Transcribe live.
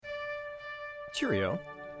Cheerio.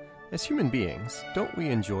 As human beings, don't we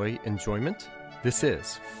enjoy enjoyment? This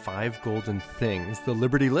is 5 Golden Things, the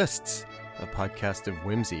Liberty Lists, a podcast of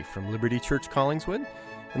whimsy from Liberty Church Collingswood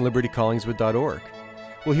and libertycollingswood.org.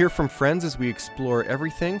 We'll hear from friends as we explore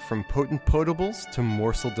everything from potent potables to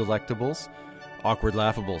morsel delectables, awkward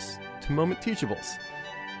laughables to moment teachables.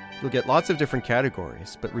 You'll get lots of different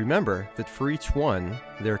categories, but remember that for each one,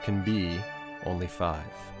 there can be only 5.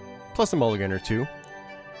 Plus a mulligan or two.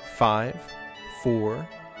 5, 4,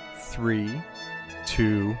 3,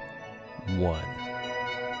 2, 1.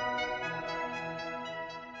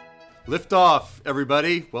 Lift off,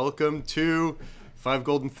 everybody. Welcome to 5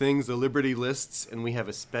 Golden Things, the Liberty Lists, and we have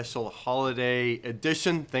a special holiday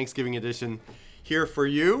edition, Thanksgiving edition, here for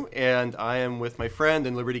you. And I am with my friend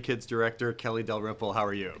and Liberty Kids director, Kelly Dalrymple. How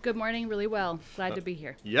are you? Good morning. Really well. Glad to be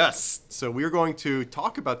here. Yes. So we're going to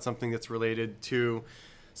talk about something that's related to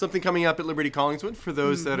something coming up at Liberty Collingswood for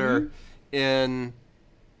those that are in,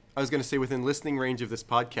 I was going to say within listening range of this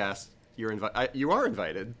podcast. You are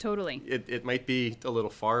invited. Totally. It might be a little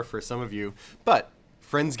far for some of you, but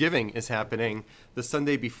Friendsgiving is happening the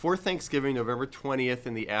Sunday before Thanksgiving, November 20th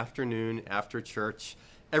in the afternoon after church.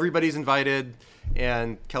 Everybody's invited.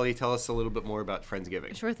 And Kelly, tell us a little bit more about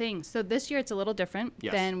Friendsgiving. Sure thing. So this year it's a little different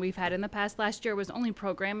than we've had in the past. Last year was only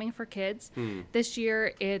programming for kids. This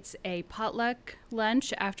year it's a potluck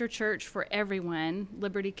lunch after church for everyone.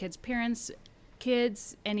 Liberty Kids parents,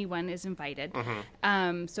 kids, anyone is invited.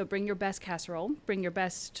 So bring your best casserole, bring your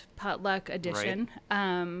best potluck edition.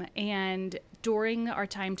 Right. And during our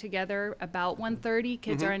time together, about 1:30,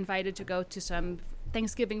 kids are invited to go to some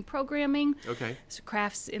Thanksgiving programming, so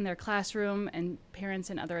crafts in their classroom, and parents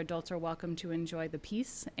and other adults are welcome to enjoy the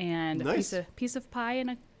piece and a piece of pie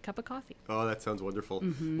and a cup of coffee. Oh, that sounds wonderful.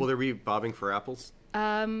 Will there be bobbing for apples?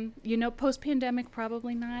 Post-pandemic,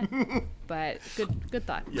 probably not, but good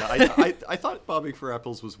thought. Yeah, I thought bobbing for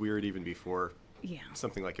apples was weird even before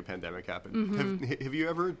something like a pandemic happened. Have you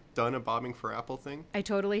ever done a bobbing for apple thing? I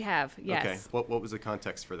totally have, yes. Okay, what was the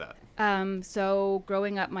context for that? So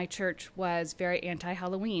growing up, my church was very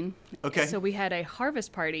anti-Halloween. Okay. So we had a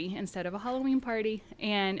harvest party instead of a Halloween party,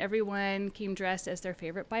 and everyone came dressed as their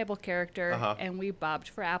favorite Bible character, and we bobbed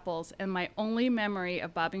for apples. And my only memory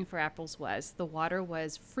of bobbing for apples was the water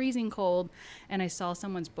was freezing cold, and I saw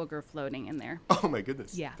someone's booger floating in there. Oh my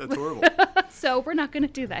goodness. Yeah. That's horrible. So we're not going to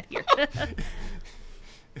do that here.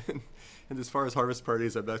 And as far as harvest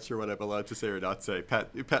parties, I'm not sure what I'm allowed to say or not say.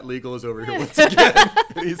 Pat Legal is over here once again,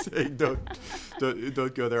 and he's saying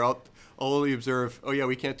don't go there. I'll only observe. Oh yeah,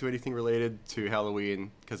 we can't do anything related to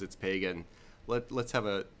Halloween because it's pagan. Let's have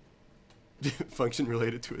a function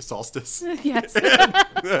related to a solstice. Yes.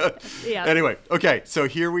 Yeah. Anyway, okay, so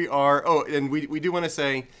here we are. Oh, and we do want to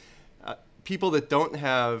say, people that don't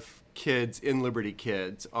have kids in Liberty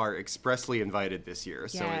Kids are expressly invited this year.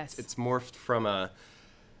 So it's morphed from a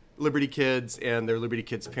Liberty Kids and their Liberty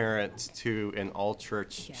Kids parents to an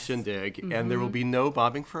all-church shindig, and there will be no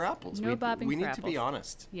bobbing for apples. No bobbing for apples. We need to be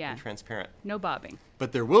honest and transparent. No bobbing.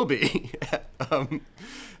 But there will be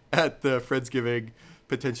at the Friendsgiving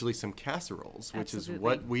potentially some casseroles, which is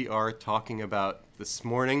what we are talking about this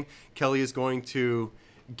morning. Kelly is going to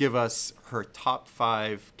give us her top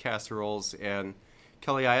 5 casseroles. And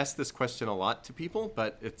Kelly, I ask this question a lot to people,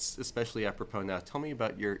 but it's especially apropos now. Tell me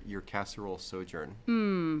about your casserole sojourn.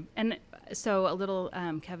 And so a little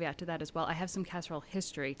caveat to that as well. I have some casserole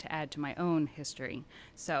history to add to my own history.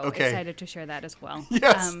 So excited to share that as well.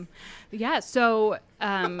 Yes. So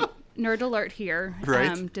nerd alert here.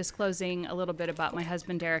 Right. Disclosing a little bit about my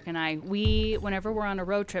husband, Derek, and I. Whenever we're on a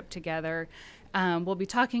road trip together, we'll be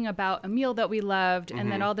talking about a meal that we loved,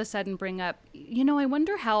 and then all of a sudden bring up, I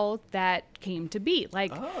wonder how that came to be.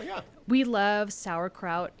 Like, we love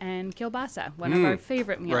sauerkraut and kielbasa, one of our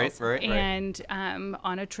favorite meals. Right. And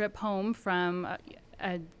on a trip home from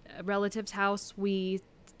a relative's house, we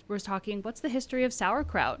were talking, what's the history of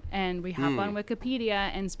sauerkraut? And we hop on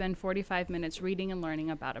Wikipedia and spend 45 minutes reading and learning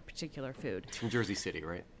about a particular food. It's from Jersey City,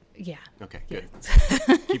 right? Yeah. Okay, good.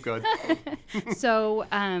 Keep going. So,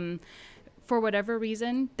 for whatever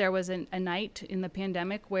reason, there was a night in the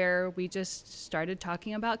pandemic where we just started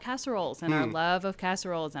talking about casseroles and our love of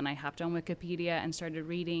casseroles. And I hopped on Wikipedia and started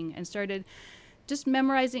reading and started just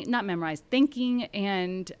thinking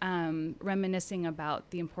and reminiscing about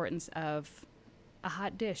the importance of a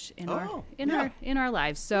hot dish in our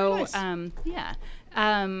lives. So,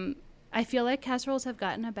 I feel like casseroles have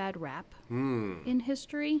gotten a bad rap in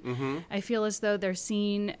history. I feel as though they're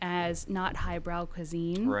seen as not highbrow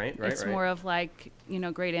cuisine. Right. It's more of like,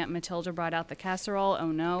 great Aunt Matilda brought out the casserole.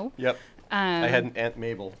 Oh no. Yep. I had an Aunt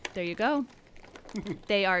Mabel. There you go.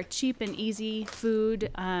 They are cheap and easy food.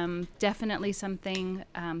 Definitely something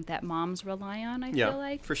that moms rely on, I feel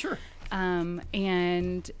like. For sure.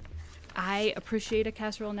 And I appreciate a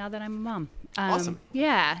casserole now that I'm a mom. Awesome.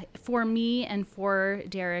 Yeah. For me and for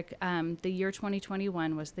Derek, the year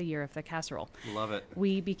 2021 was the year of the casserole. Love it.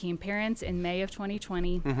 We became parents in May of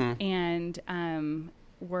 2020, and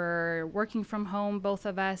we're working from home, both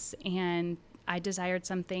of us, and I desired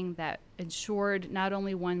something that ensured not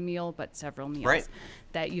only one meal, but several meals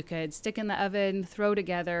that you could stick in the oven, throw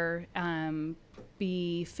together,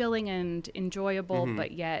 be filling and enjoyable,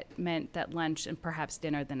 but yet meant that lunch and perhaps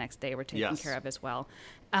dinner the next day were taken care of as well.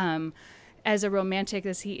 As a romantic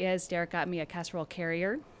as he is, Derek got me a casserole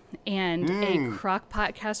carrier and a crock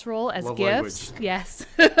pot casserole as Love gifts. Language. Yes.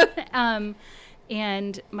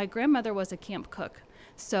 And my grandmother was a camp cook.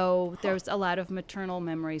 So there's a lot of maternal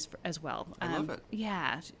memories as well. I love it.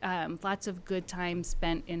 Yeah. Lots of good time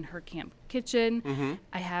spent in her camp kitchen.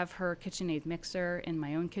 I have her KitchenAid mixer in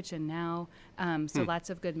my own kitchen now. So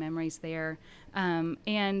lots of good memories there.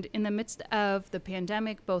 And in the midst of the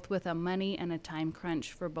pandemic, both with a money and a time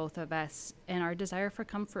crunch for both of us and our desire for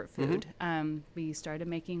comfort food, we started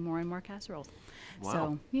making more and more casseroles. Wow.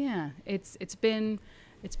 So yeah, it's been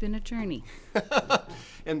a journey.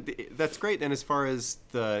 And that's great. And as far as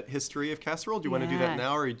the history of casserole, do you want to do that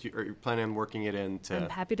now, or are you planning on working it into... I'm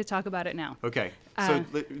happy to talk about it now. Okay. So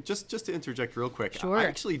just to interject real quick, Sure. I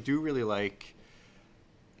actually do really like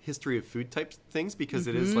history of food type things because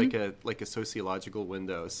it is like a sociological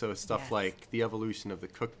window. So stuff like the evolution of the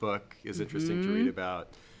cookbook is interesting to read about.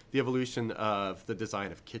 The evolution of the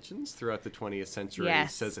design of kitchens throughout the 20th century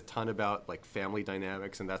says a ton about like family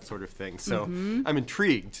dynamics and that sort of thing. So I'm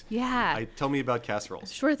intrigued. Yeah. Tell me about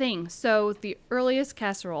casseroles. Sure thing. So the earliest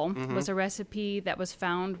casserole was a recipe that was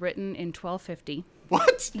found written in 1250.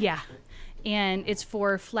 What? Yeah. And it's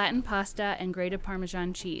for flattened pasta and grated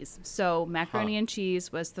Parmesan cheese. So macaroni and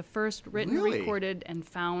cheese was the first written, recorded, and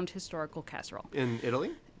found historical casserole. In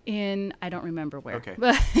Italy? I don't remember where. Okay.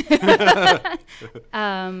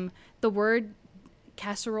 The word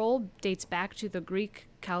casserole dates back to the Greek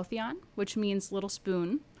kalthion, which means little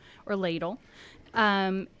spoon or ladle.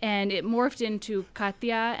 And it morphed into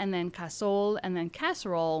katia and then kasol and then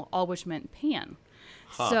casserole, all which meant pan.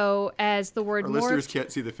 So as the word Our morphed... listeners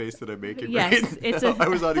can't see the face that I'm making. Yes, right it's now. I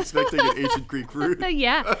was not expecting an ancient Greek root.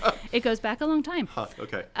 Yeah, it goes back a long time.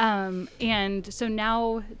 Okay. And so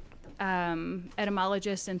now...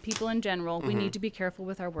 etymologists and people in general, we need to be careful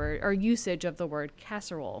with our usage of the word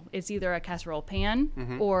casserole. It's either a casserole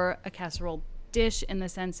pan or a casserole dish in the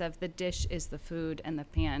sense of the dish is the food and the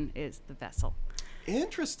pan is the vessel.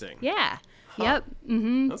 Interesting. Yeah. Yep.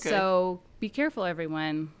 Okay. So be careful,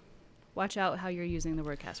 everyone. Watch out how you're using the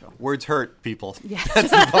word casserole. Words hurt, people. Yeah. That's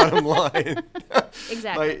the bottom line.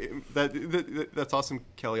 Exactly. That's awesome,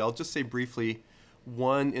 Kelly. I'll just say briefly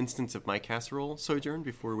one instance of my casserole sojourn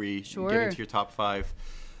before we get into your top 5.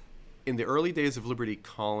 In the early days of Liberty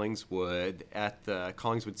Collingswood at the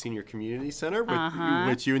Collingswood Senior Community Center,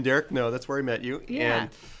 which you and Derek know, that's where I met you. Yeah. And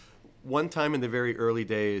one time in the very early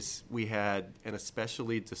days, we had an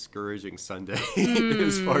especially discouraging Sunday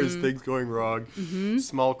as far as things going wrong.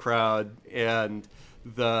 Small crowd, and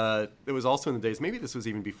it was also in the days, maybe this was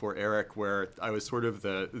even before Eric, where I was sort of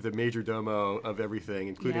the major domo of everything,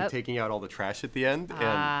 including taking out all the trash at the end.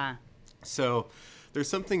 And so there's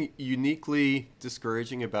something uniquely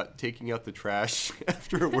discouraging about taking out the trash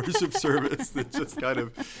after a worship service that just kind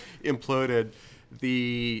of imploded.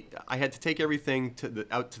 I had to take everything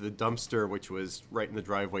out to the dumpster, which was right in the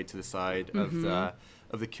driveway to the side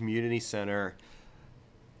of the community center,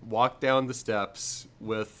 walk down the steps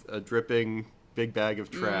with a dripping big bag of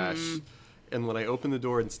trash. And when I opened the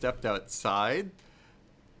door and stepped outside,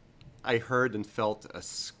 I heard and felt a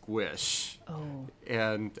squish.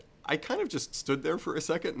 And I kind of just stood there for a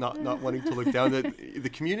second, not wanting to look down. The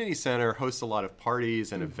community center hosts a lot of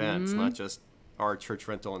parties and events, not just our church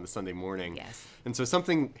rental on the Sunday morning. Yes. And so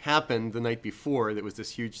something happened the night before that was this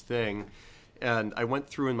huge thing. And I went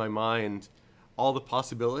through in my mind all the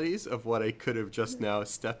possibilities of what I could have just now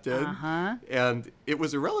stepped in. And it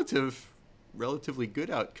was a relatively good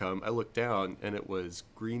outcome. I looked down and it was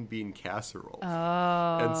green bean casserole.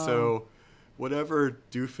 And so whatever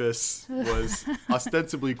doofus was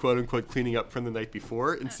ostensibly quote unquote cleaning up from the night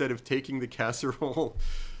before, instead of taking the casserole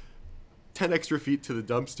 10 extra feet to the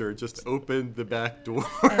dumpster, just opened the back door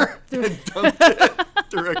and dumped it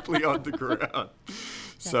directly on the ground.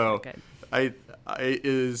 So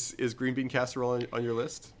is green bean casserole on your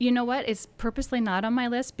list? You know what? It's purposely not on my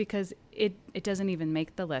list because it doesn't even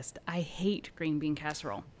make the list. I hate green bean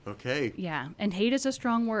casserole. Okay. Yeah. And hate is a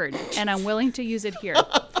strong word, and I'm willing to use it here.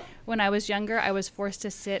 When I was younger, I was forced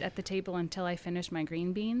to sit at the table until I finished my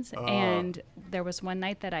green beans. And there was one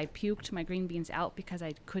night that I puked my green beans out because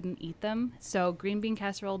I couldn't eat them. So green bean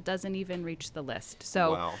casserole doesn't even reach the list.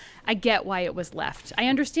 So I get why it was left. I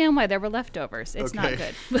understand why there were leftovers. It's not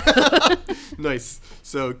good. Nice.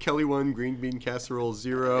 So Kelly 1, green bean casserole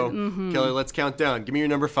 0. Mm-hmm. Kelly, let's count down. Give me your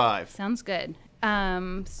number 5. Sounds good.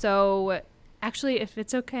 So actually, if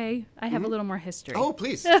it's okay, I have a little more history. Oh,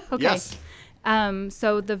 please. Okay. Yes.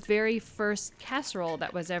 So the very first casserole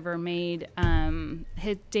that was ever made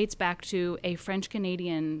it dates back to a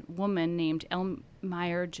French-Canadian woman named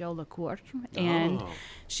Elmire Jolicoeur. And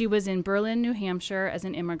she was in Berlin, New Hampshire as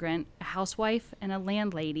an immigrant, a housewife and a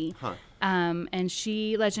landlady. Huh. And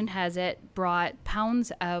she, legend has it, brought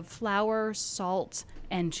pounds of flour, salt,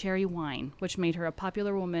 and cherry wine, which made her a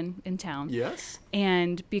popular woman in town. Yes.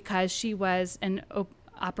 And because she was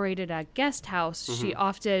operated a guest house, she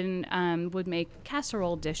often would make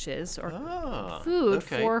casserole dishes or food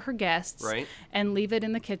for her guests and leave it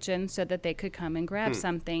in the kitchen so that they could come and grab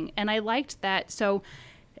something. And I liked that. So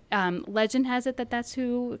legend has it that that's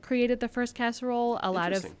who created the first casserole. A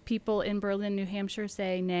lot of people in Berlin, New Hampshire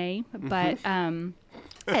say nay, but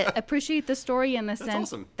I appreciate the story in the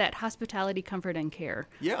sense that hospitality, comfort, and care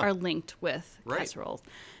are linked with casseroles.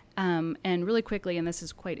 And really quickly, and this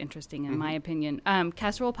is quite interesting in my opinion,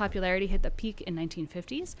 casserole popularity hit the peak in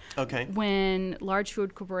 1950s. Okay. When large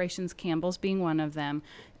food corporations, Campbell's being one of them,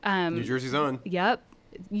 New Jersey's own. Yep.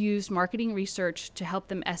 Used marketing research to help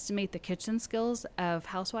them estimate the kitchen skills of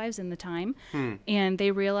housewives in the time. And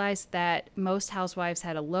they realized that most housewives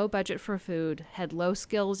had a low budget for food, had low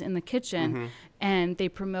skills in the kitchen, and they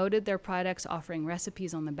promoted their products offering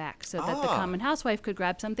recipes on the back so that the common housewife could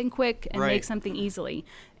grab something quick and make something easily.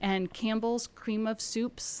 And Campbell's cream of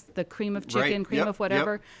soups, the cream of chicken, cream of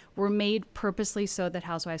whatever, were made purposely so that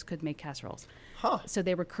housewives could make casseroles. So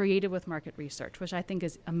they were created with market research, which I think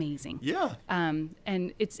is amazing. Yeah.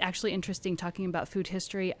 And it's actually interesting talking about food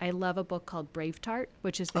history. I love a book called Brave Tart,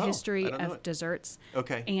 which is the history of desserts.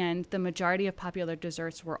 Okay. And the majority of popular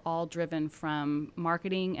desserts were all driven from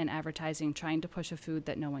marketing and advertising trying to push a food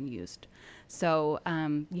that no one used. So,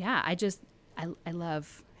 I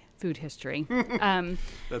love food history.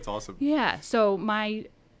 That's awesome. Yeah. So my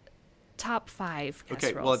top 5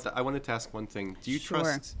 casseroles. Okay. Well, I wanted to ask one thing. Do you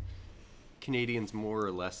trust Canadians more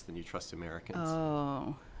or less than you trust Americans?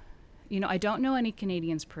 Oh, I don't know any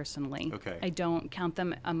Canadians personally. Okay. I don't count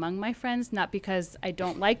them among my friends, not because I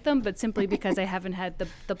don't like them, but simply because I haven't had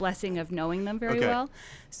the blessing of knowing them very well.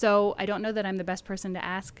 So I don't know that I'm the best person to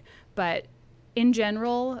ask, but in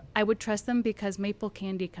general, I would trust them because maple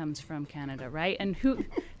candy comes from Canada, right? And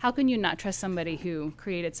how can you not trust somebody who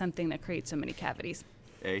created something that creates so many cavities?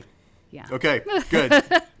 Yeah. Okay, good.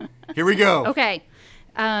 Here we go. Okay.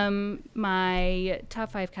 My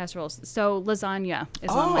top 5 casseroles. So lasagna is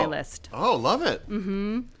on my list. Oh, love it.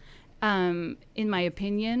 In my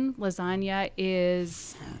opinion, lasagna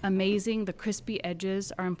is amazing. The crispy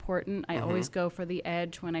edges are important. I always go for the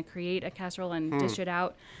edge when I create a casserole and dish it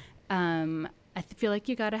out. I feel like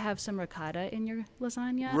you got to have some ricotta in your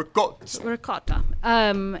lasagna. Ricotta.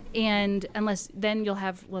 And unless then you'll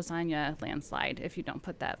have lasagna landslide if you don't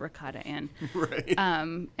put that ricotta in. Right.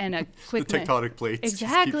 And a quick the tectonic plates.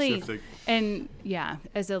 Exactly. Just keep shifting. And yeah,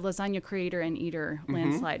 as a lasagna creator and eater,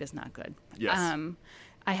 landslide is not good. Yes.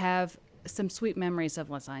 I have some sweet memories of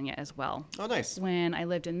lasagna as well. Oh, nice. When I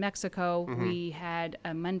lived in Mexico, we had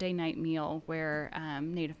a Monday night meal where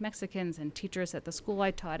Native Mexicans and teachers at the school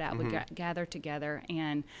I taught at would gather together.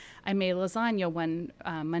 And I made lasagna one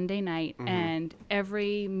Monday night. And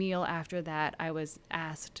every meal after that, I was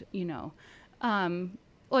asked,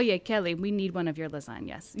 oye, Kelly, we need one of your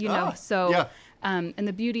lasagnas, and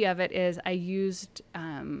the beauty of it is I used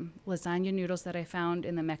lasagna noodles that I found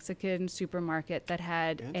in the Mexican supermarket that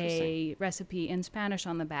had a recipe in Spanish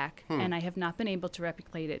on the back, and I have not been able to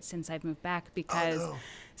replicate it since I've moved back because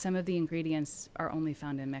some of the ingredients are only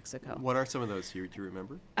found in Mexico. What are some of those? Do you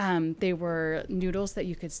remember? They were noodles that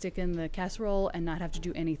you could stick in the casserole and not have to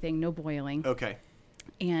do anything, no boiling. Okay.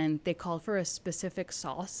 And they called for a specific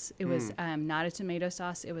sauce. It was not a tomato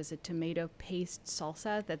sauce. It was a tomato paste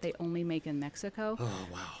salsa that they only make in Mexico. Oh,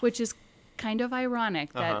 wow. Which is kind of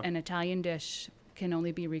ironic that an Italian dish can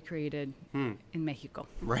only be recreated in Mexico.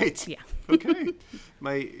 Right. Yeah. Okay.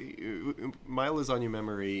 My lasagna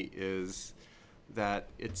memory is that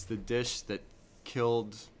it's the dish that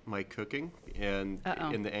killed my cooking and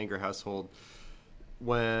in the Anger household.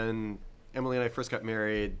 When Emily and I first got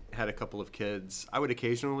married, had a couple of kids, I would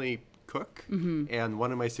occasionally cook, and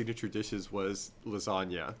one of my signature dishes was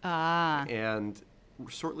lasagna. And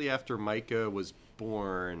shortly after Micah was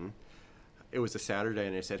born, it was a Saturday,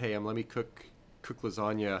 and I said, hey, let me cook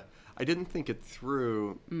lasagna. I didn't think it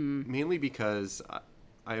through, mainly because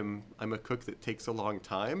I'm a cook that takes a long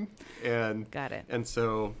time. And got it. And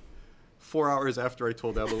so 4 hours after I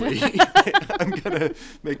told Emily I'm going to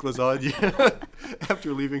make lasagna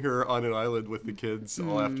after leaving her on an island with the kids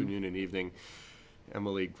all afternoon and evening,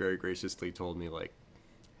 Emily very graciously told me, like,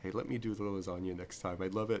 hey, let me do the lasagna next time.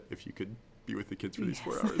 I'd love it if you could be with the kids for these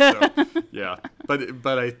 4 hours. So, yeah. But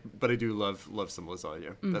I do love some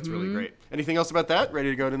lasagna. That's really great. Anything else about that? Ready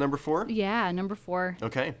to go to number 4? Yeah, number 4.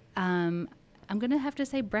 Okay. I'm going to have to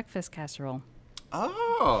say breakfast casserole.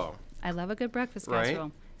 Oh. I love a good breakfast casserole.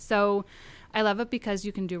 Right. So I love it because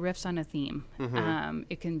you can do riffs on a theme.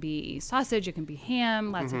 It can be sausage, it can be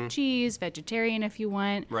ham, lots of cheese, vegetarian if you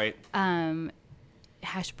want. Right.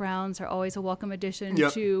 Hash browns are always a welcome addition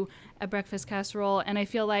to a breakfast casserole. And I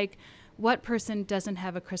feel like what person doesn't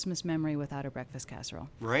have a Christmas memory without a breakfast casserole?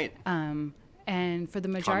 Right. And for the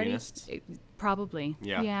majority, probably.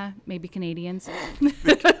 Yeah. Yeah, maybe Canadians.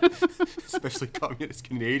 Especially communist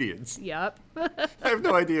Canadians. Yep. I have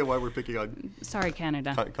no idea why we're picking on... Sorry,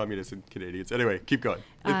 Canada. Communists and Canadians. Anyway, keep going.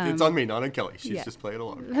 It's on me, not on Kelly. She's just playing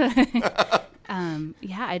along.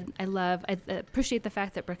 I appreciate the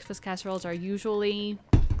fact that breakfast casseroles are usually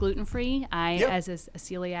gluten-free. As a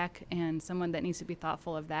celiac and someone that needs to be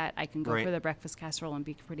thoughtful of that, I can go for the breakfast casserole and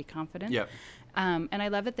be pretty confident. Yep. And I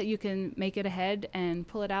love it that you can make it ahead and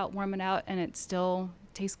pull it out, warm it out, and it still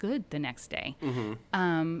tastes good the next day.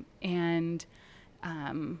 I'm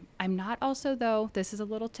not also, though, this is a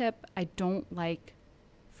little tip, I don't like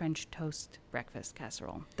French toast breakfast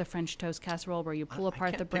casserole. The French toast casserole where you pull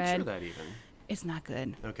apart the bread. I can't picture that even. It's not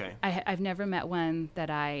good. Okay. I've never met one that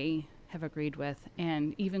I have agreed with,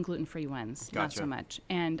 and even gluten-free ones, not so much.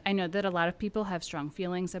 And I know that a lot of people have strong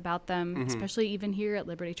feelings about them, especially even here at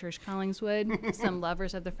Liberty Church Collingswood, some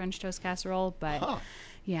lovers of the French toast casserole, but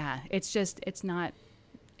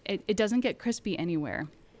it doesn't get crispy anywhere.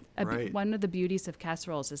 One of the beauties of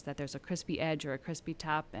casseroles is that there's a crispy edge or a crispy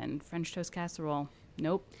top, and French toast casserole,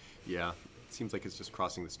 nope. Yeah. Seems like it's just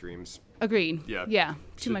crossing the streams. Agreed. Yeah.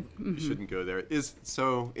 Too much. Shouldn't go there.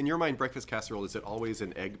 So in your mind, breakfast casserole, is it always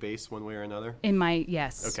an egg base one way or another?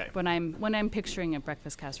 Yes. Okay. When I'm picturing a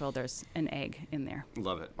breakfast casserole, there's an egg in there.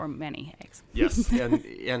 Love it. Or many eggs. Yes,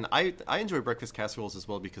 and I enjoy breakfast casseroles as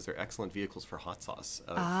well because they're excellent vehicles for hot sauce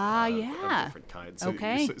of different kinds.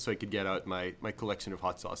 So I could get out my collection of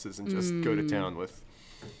hot sauces and just go to town with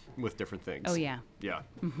different things. Oh yeah. Yeah.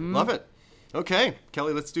 Love it. Okay,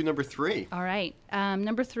 Kelly, let's do number 3. All right.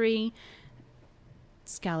 Number 3,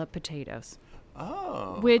 scalloped potatoes.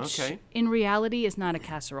 Oh, which in reality is not a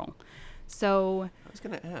casserole. So I was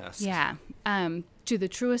going to ask. Yeah. To the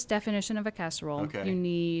truest definition of a casserole, you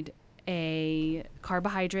need a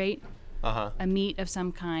carbohydrate, a meat of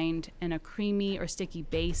some kind, and a creamy or sticky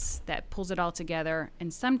base that pulls it all together,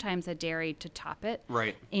 and sometimes a dairy to top it.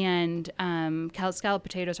 Right. And scalloped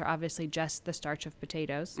potatoes are obviously just the starch of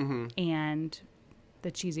potatoes and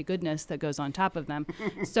the cheesy goodness that goes on top of them.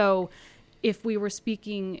 So if we were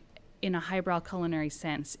speaking in a highbrow culinary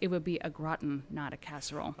sense, it would be a gratin, not a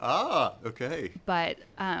casserole. Ah, okay. But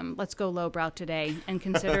let's go lowbrow today and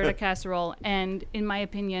consider it a casserole. And in my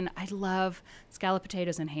opinion, I love scalloped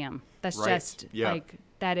potatoes and ham. That's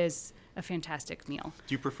that is a fantastic meal.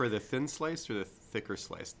 Do you prefer the thin sliced or the thicker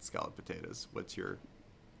sliced scalloped potatoes? What's your...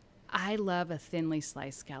 I love a thinly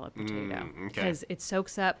sliced scalloped potato because it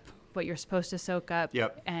soaks up what you're supposed to soak up.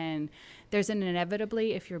 Yep. And there's an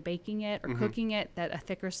inevitably, if you're baking it or cooking it, that a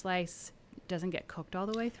thicker slice doesn't get cooked all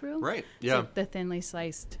the way through. Right. Yeah. So the thinly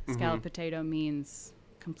sliced scalloped potato means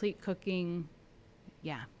complete cooking.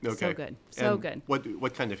 Yeah. Okay. So good. So good.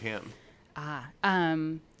 What kind of ham?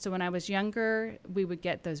 So when I was younger, we would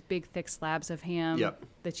get those big thick slabs of ham,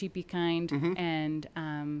 the cheapy kind,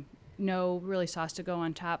 and no really sauce to go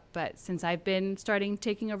on top. But since I've been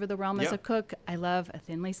taking over the realm as a cook, I love a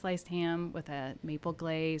thinly sliced ham with a maple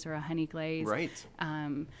glaze or a honey glaze. Right.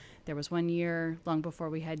 There was one year, long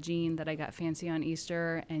before we had Jean, that I got fancy on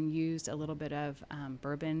Easter and used a little bit of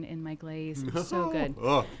bourbon in my glaze. It was so good.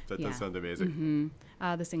 Oh, that does sound amazing.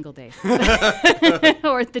 The single days.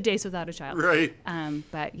 Or the days without a child. Right.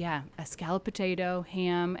 But yeah, a scalloped potato,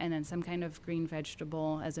 ham, and then some kind of green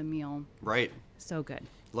vegetable as a meal. Right. So good.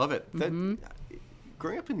 Love it.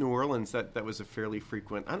 Growing up in New Orleans, that was a fairly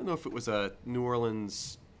frequent, I don't know if it was a New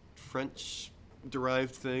Orleans French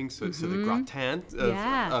derived thing, so the gratin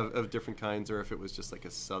of different kinds, or if it was just like a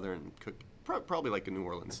southern cook, probably like a New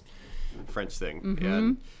Orleans French thing.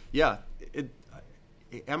 And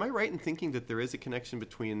Am I right in thinking that there is a connection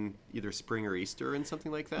between either spring or Easter and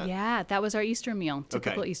something like that? Yeah, that was our Easter meal.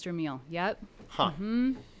 Typical Easter meal. Yep. Huh.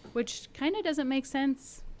 Mm-hmm. Which kind of doesn't make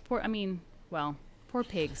sense. Poor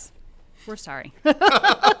pigs. We're sorry.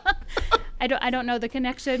 I don't know the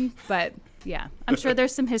connection, but yeah, I'm sure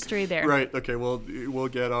there's some history there. Right. Okay. Well, we'll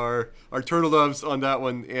get our turtle doves on that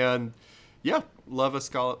one, and yeah, love a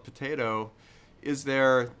scalloped potato. Is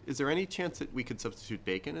there any chance that we could substitute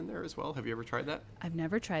bacon in there as well? Have you ever tried that? I've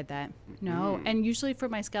never tried that. No. And usually for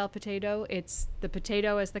my scalloped potato, it's the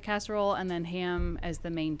potato as the casserole and then ham as the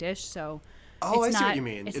main dish. So I see what you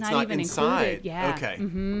mean. It's not even inside. Included. Yeah. Okay.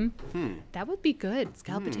 Mm-hmm. That would be good.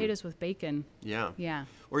 Scalloped potatoes with bacon. Yeah. Yeah.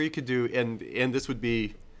 Or you could do, and this would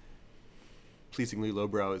be pleasingly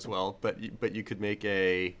lowbrow as well, but you could make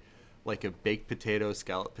a baked potato,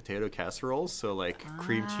 scalloped potato casserole. So like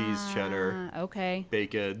cream cheese, cheddar,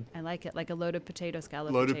 bacon. I like it, like a loaded potato,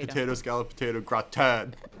 scalloped scalloped potato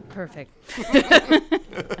gratin. Perfect.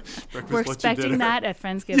 We're expecting that at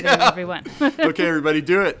Friendsgiving, everyone. Okay, everybody,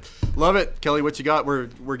 do it. Love it. Kelly, what you got?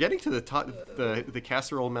 We're getting to the top, the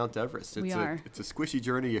casserole Mount Everest. It's a squishy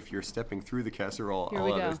journey if you're stepping through the casserole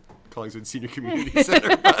all out of Collingswood Senior Community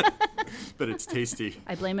Center, but it's tasty.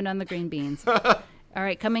 I blame it on the green beans. All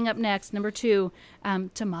right, coming up next, number 2,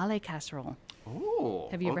 tamale casserole. Oh.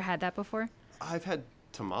 Have you ever had that before? I've had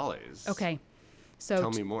tamales. Okay. So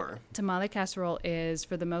tell me more. Tamale casserole is,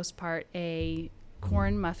 for the most part, a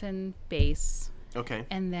corn muffin base. Okay.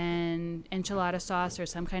 And then enchilada sauce or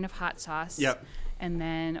some kind of hot sauce. Yep. And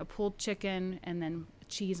then a pulled chicken and then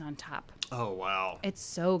cheese on top. Oh, wow. It's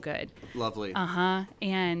so good. Lovely. Uh-huh.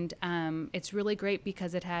 And it's really great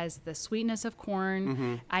because it has the sweetness of corn.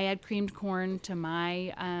 Mm-hmm. I add creamed corn to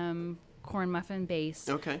my corn muffin base.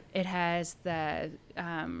 Okay. It has the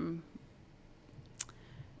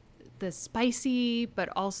spicy but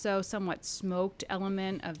also somewhat smoked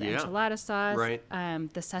element of the enchilada sauce. Right.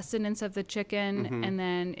 The sustenance of the chicken. And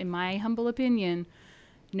then, in my humble opinion,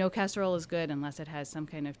 no casserole is good unless it has some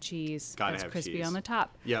kind of cheese that's crispy cheese on the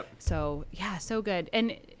top. Yep. So, yeah, so good.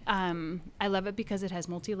 And I love it because it has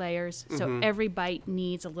multi-layers. So every bite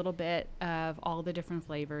needs a little bit of all the different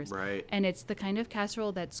flavors. Right. And it's the kind of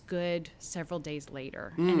casserole that's good several days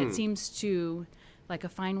later. And it seems to, like a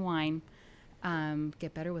fine wine,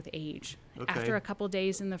 get better with age. Okay. After a couple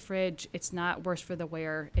days in the fridge, it's not worse for the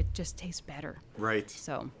wear. It just tastes better. Right.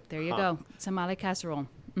 So there you go. Tamale casserole.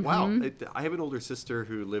 Mm-hmm. Wow. I have an older sister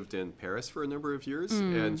who lived in Paris for a number of years,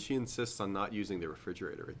 and she insists on not using the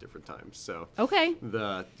refrigerator at different times. So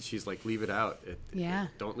she's like, leave it out.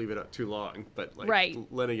 Don't leave it out too long, but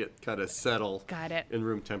letting it kind of settle in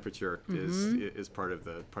room temperature is part of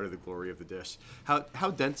the glory of the dish.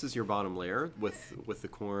 How dense is your bottom layer with the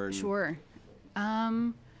corn? Sure.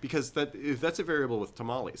 Because that's a variable with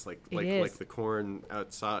tamales, like the corn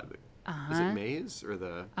outside. Is it maize or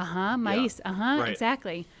the? Maize. Right.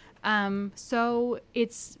 Exactly. So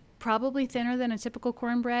it's probably thinner than a typical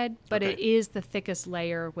cornbread, but it is the thickest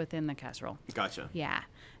layer within the casserole. Gotcha. Yeah.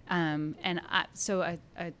 So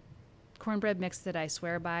a cornbread mix that I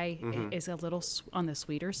swear by is a little on the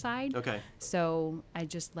sweeter side. Okay. So I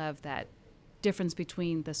just love that difference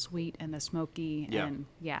between the sweet and the smoky.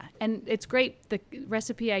 And it's great. The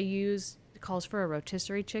recipe I use calls for a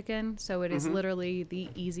rotisserie chicken, so it is literally the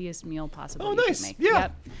easiest meal possible you can make. Yeah.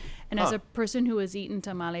 Yep. And as a person who has eaten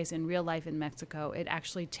tamales in real life in Mexico, it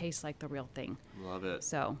actually tastes like the real thing. Love it.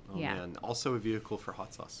 So, man. Also a vehicle for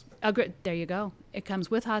hot sauce. Oh, great. There you go. It comes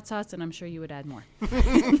with hot sauce, and I'm sure you would add more.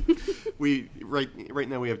 Right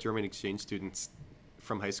now we have German exchange students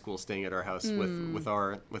from high school staying at our house with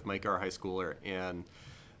Mike, our high schooler, and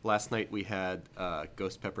last night we had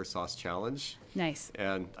ghost pepper sauce challenge. Nice.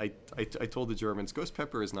 And I told the Germans, ghost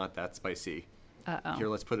pepper is not that spicy. Uh-oh. Here,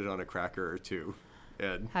 let's put it on a cracker or two.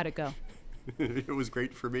 And how'd it go? It was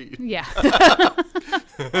great for me. Yeah.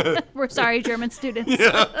 We're sorry, German students.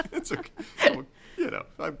 Yeah, it's okay.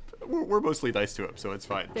 We're mostly nice to them, so it's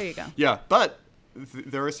fine. There you go. Yeah, but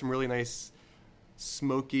there are some really nice,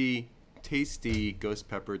 smoky, tasty ghost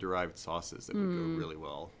pepper derived sauces that would go really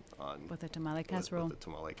well with a tamale casserole. With a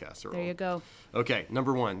tamale casserole. There you go. Okay,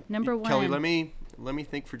 number one. Kelly, let me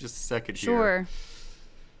think for just a second here. Sure.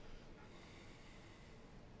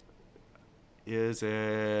 Is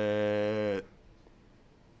it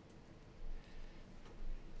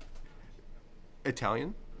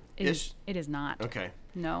Italian-ish? It is not. Okay.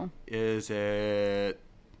 No. Is it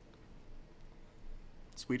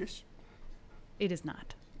Swedish? It is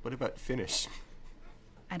not. What about Finnish?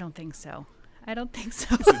 I don't think so.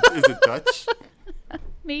 Is it Dutch?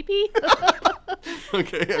 Maybe.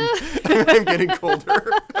 Okay, I'm getting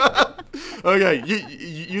colder. Okay,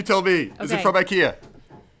 you tell me. Okay. Is it from IKEA?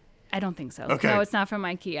 I don't think so. Okay. No, it's not from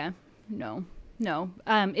IKEA. No.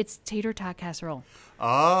 It's tater tot casserole.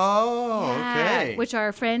 Oh, okay. Which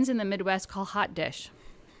our friends in the Midwest call hot dish.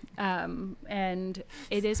 And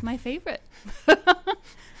it is my favorite.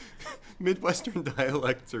 Midwestern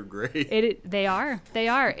dialects are great. They are.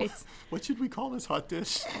 It's. What should we call this hot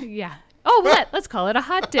dish? Yeah. Oh, let's call it a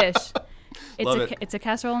hot dish. It's a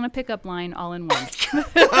casserole and a pickup line all in one.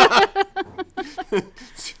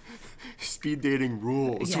 Speed dating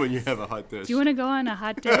rules when you have a hot dish. Do you want to go on a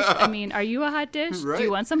hot dish? I mean, are you a hot dish? Right. Do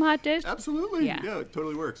you want some hot dish? Absolutely. Yeah, it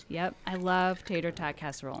totally works. Yep. I love tater tot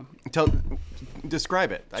casserole.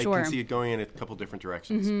 Describe it. Sure. I can see it going in a couple different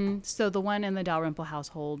directions. Mm-hmm. So the one in the Dalrymple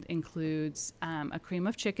household includes a cream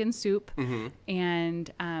of chicken soup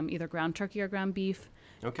and either ground turkey or ground beef,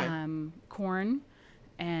 corn,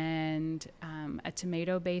 and a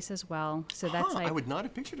tomato base as well. So that's I would not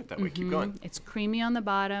have pictured it that way. Keep going. It's creamy on the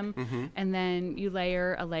bottom, and then you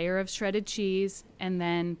layer a layer of shredded cheese, and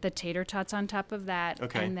then the tater tots on top of that,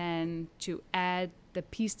 and then to add the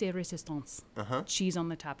piece de resistance, cheese on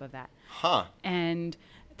the top of that. And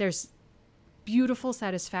there's beautiful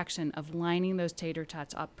satisfaction of lining those tater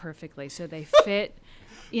tots up perfectly so they fit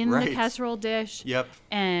in the casserole dish. Yep.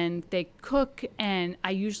 And they cook, and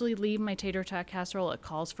I usually leave my tater tot casserole. It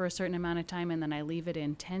calls for a certain amount of time, and then I leave it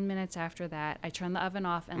in 10 minutes after that. I turn the oven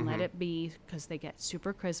off and let it be because they get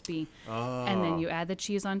super crispy. And then you add the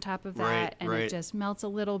cheese on top of that, and it just melts a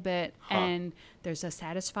little bit, and there's a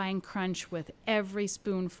satisfying crunch with every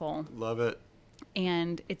spoonful. Love it.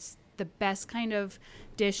 And it's the best kind of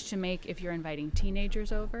dish to make if you're inviting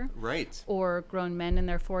teenagers over. Right. Or grown men in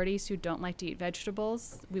their 40s who don't like to eat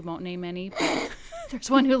vegetables. We won't name any, but there's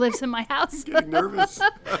one who lives in my house. I'm getting nervous.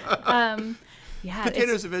 Yeah.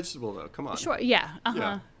 Potatoes a vegetable, though. Come on. Sure. Yeah.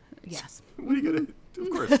 Yeah. Yes. What are you going to... Of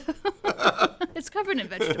course. It's covered in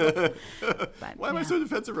vegetables. But, why am I so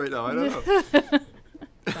defensive right now? I don't know.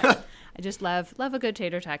 But I just love a good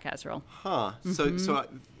tater tot casserole. So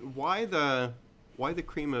why the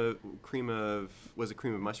cream of was it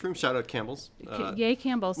cream of mushroom? Shout out Campbell's. Yay,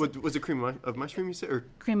 Campbell's. Was it cream of mushroom you said, or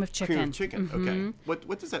cream of chicken? Cream of chicken. Okay.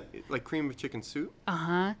 What does that, like cream of chicken soup?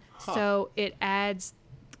 So it adds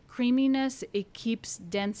creaminess, it keeps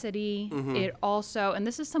density, it also, and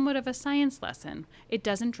this is somewhat of a science lesson, it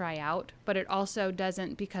doesn't dry out, but it also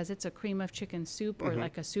doesn't, because it's a cream of chicken soup or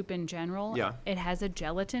like a soup in general, it has a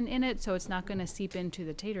gelatin in it, so it's not going to seep into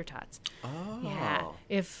the tater tots.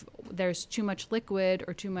 If there's too much liquid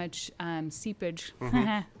or too much seepage,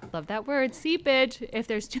 love that word, seepage, if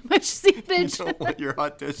there's too much seepage. You don't want your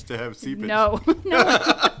hot dish to have seepage. No.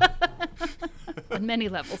 On many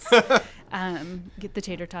levels. Get the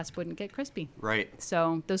tater tots wouldn't get crispy. Right.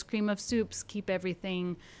 So those cream of soups keep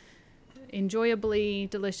everything enjoyably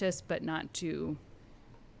delicious, but not too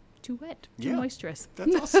wet, too moisturous.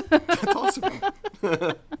 That's awesome. That's awesome.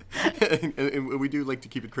 and we do like to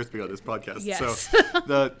keep it crispy on this podcast. Yes.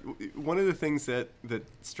 So one of the things that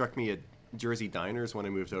struck me at Jersey diners when I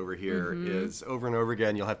moved over here is over and over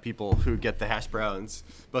again you'll have people who get the hash browns,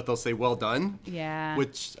 but they'll say well done. Yeah.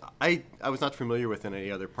 Which I was not familiar with in any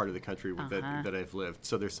other part of the country that I've lived.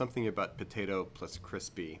 So there's something about potato plus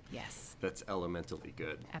crispy. Yes. That's elementally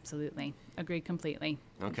good. Absolutely. Agree completely.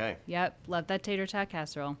 Okay. Yep. Love that tater tot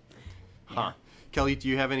casserole. Yeah. Kelly, do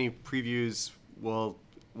you have any previews? Well,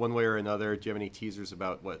 one way or another, do you have any teasers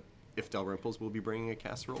about what if Dalrymple's will be bringing a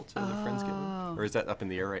casserole to the Friendsgiving? Or is that up in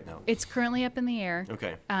the air right now? It's currently up in the air.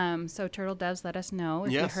 Okay. So Turtle Doves, let us know.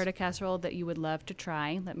 If you heard a casserole that you would love to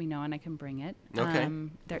try, let me know and I can bring it. Okay.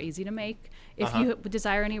 They're easy to make. If you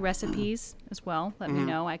desire any recipes as well, let me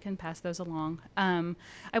know. I can pass those along.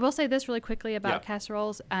 I will say this really quickly about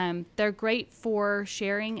casseroles. They're great for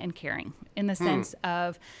sharing and caring in the sense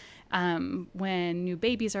of when new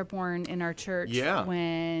babies are born in our church,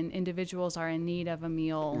 when individuals are in need of a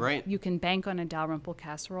meal, you can bank on a Dalrymple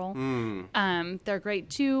casserole. They're great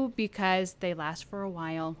too because they last for a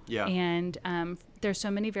while. And there's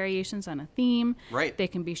so many variations on a theme. They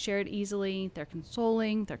can be shared easily. They're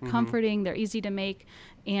consoling. They're comforting. They're easy to make.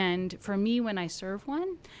 And for me, when I serve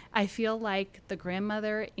one, I feel like the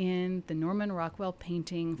grandmother in the Norman Rockwell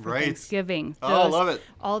painting for Thanksgiving. I love it.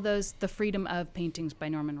 All those, the Freedom of paintings by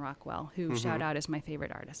Norman Rockwell, who shout out is my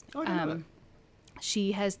favorite artist.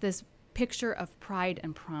 She has this picture of pride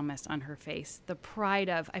and promise on her face. The pride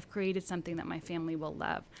of, I've created something that my family will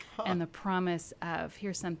love. And the promise of,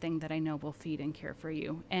 here's something that I know will feed and care for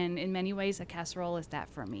you. And in many ways, a casserole is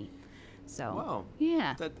that for me. So, wow.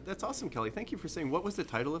 Yeah. That's awesome, Kelly. Thank you for saying. What was the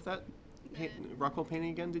title of that? Rockwell painting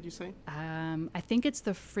again, did you say? I think it's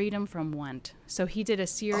the Freedom from Want. So he did a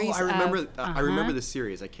series. Oh, I remember the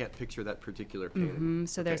series. I can't picture that particular painting. Mm-hmm.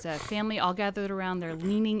 So there's a family all gathered around. They're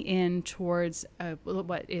leaning in towards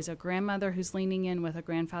what is a grandmother who's leaning in with a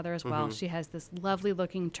grandfather as well. She has this lovely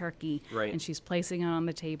looking turkey, and she's placing it on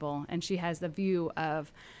the table. And she has the view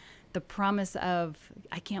of the promise of,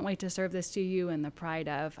 I can't wait to serve this to you, and the pride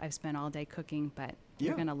of, I've spent all day cooking, but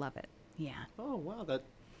you're going to love it. Yeah. Oh, wow.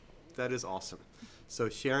 That is awesome. So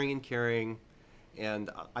sharing and caring, and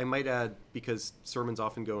I might add, because sermons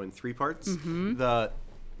often go in 3 parts,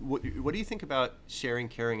 what do you think about sharing,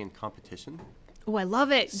 caring, and competition? Oh, I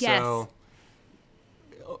love it. Yes. So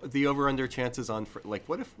the over-under chances on,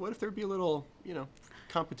 what if there'd be a little,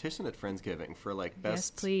 competition at Friendsgiving for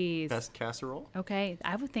best casserole? Okay,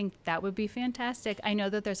 I would think that would be fantastic. I know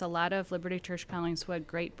that there's a lot of Liberty Church Collingswood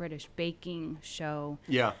Great British Baking Show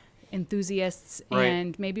enthusiasts,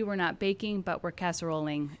 and maybe we're not baking, but we're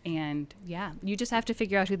casseroling, and you just have to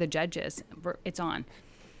figure out who the judge is. It's on.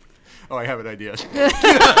 Oh, I have an idea.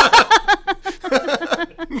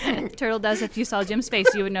 Turtle does. If you saw Jim's face,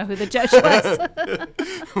 you would know who the judge was.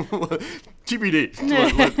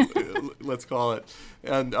 TBD. Let's call it.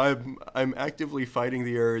 And I'm actively fighting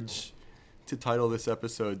the urge to title this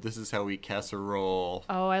episode, "This is how we casserole."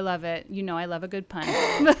 Oh, I love it. I love a good pun.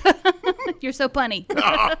 You're so punny.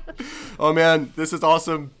 Oh, man, this is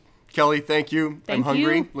awesome. Kelly, thank you. I'm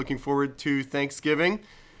hungry. Looking forward to Thanksgiving.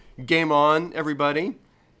 Game on, everybody.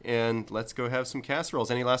 And let's go have some casseroles.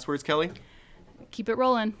 Any last words, Kelly? Keep it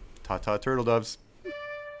rolling. Ta-ta, turtle doves.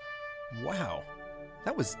 Wow.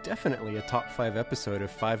 That was definitely a top 5 episode of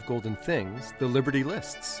 5 Golden Things, the Liberty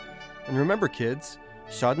Lists. And remember, kids,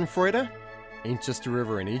 Schadenfreude ain't just a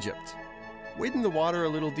river in Egypt. Wade in the water a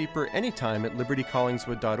little deeper anytime at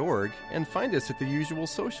libertycollingswood.org and find us at the usual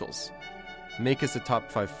socials. Make us a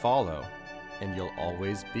top 5 follow, and you'll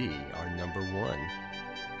always be our number 1.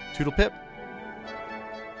 Toodle pip.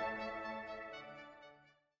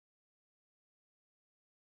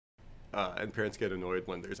 And parents get annoyed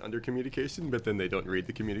when there's under-communication, but then they don't read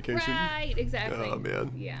the communication. Right, exactly. Oh,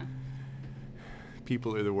 man. Yeah.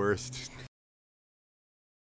 People are the worst.